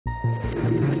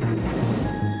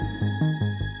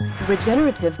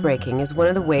Regenerative braking is one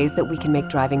of the ways that we can make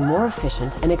driving more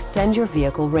efficient and extend your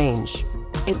vehicle range.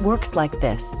 It works like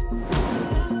this.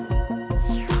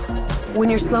 When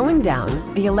you're slowing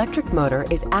down, the electric motor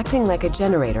is acting like a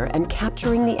generator and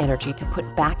capturing the energy to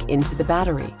put back into the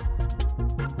battery.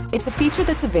 It's a feature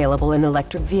that's available in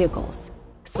electric vehicles,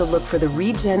 so look for the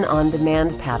Regen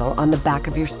on-demand paddle on the back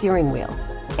of your steering wheel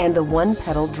and the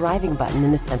one-pedal driving button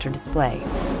in the center display.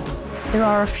 There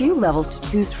are a few levels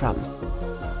to choose from.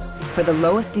 For the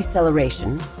lowest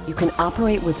deceleration, you can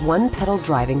operate with one-pedal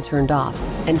driving turned off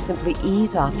and simply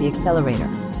ease off the accelerator.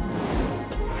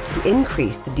 To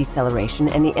increase the deceleration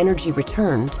and the energy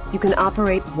returned, you can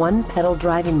operate one-pedal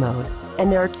driving mode, and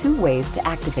there are two ways to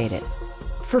activate it.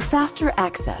 For faster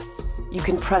access, you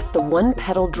can press the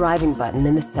one-pedal driving button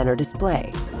in the center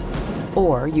display.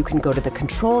 Or you can go to the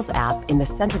Controls app in the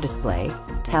center display,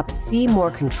 tap See More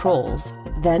Controls,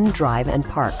 then Drive and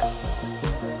Park.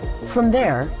 From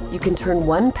there, you can turn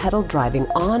one-pedal driving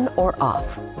on or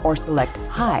off, or select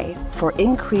High for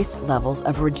increased levels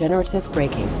of regenerative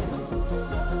braking.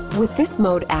 With this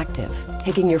mode active,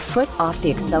 taking your foot off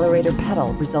the accelerator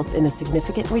pedal results in a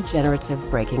significant regenerative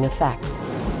braking effect.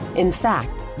 In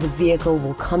fact, the vehicle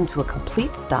will come to a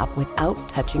complete stop without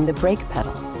touching the brake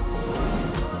pedal.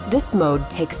 This mode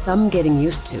takes some getting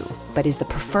used to, but is the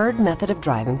preferred method of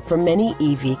driving for many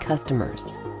EV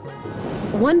customers.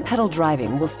 One-pedal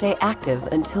driving will stay active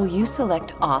until you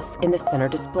select Off in the center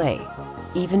display,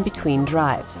 even between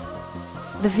drives.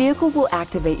 The vehicle will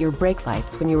activate your brake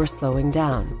lights when you are slowing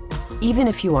down, even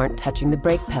if you aren't touching the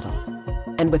brake pedal.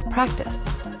 And with practice,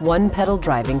 one-pedal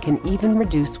driving can even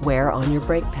reduce wear on your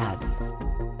brake pads.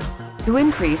 To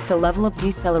increase the level of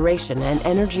deceleration and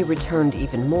energy returned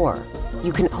even more,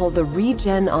 you can pull the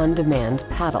Regen on-demand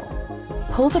paddle.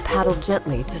 Pull the paddle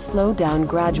gently to slow down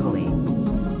gradually.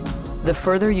 The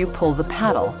further you pull the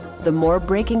paddle, the more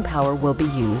braking power will be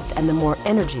used and the more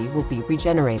energy will be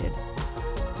regenerated.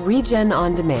 Regen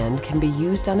on Demand can be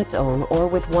used on its own or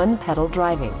with one-pedal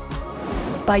driving.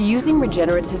 By using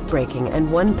regenerative braking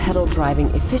and one-pedal driving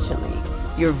efficiently,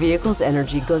 your vehicle's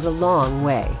energy goes a long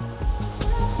way.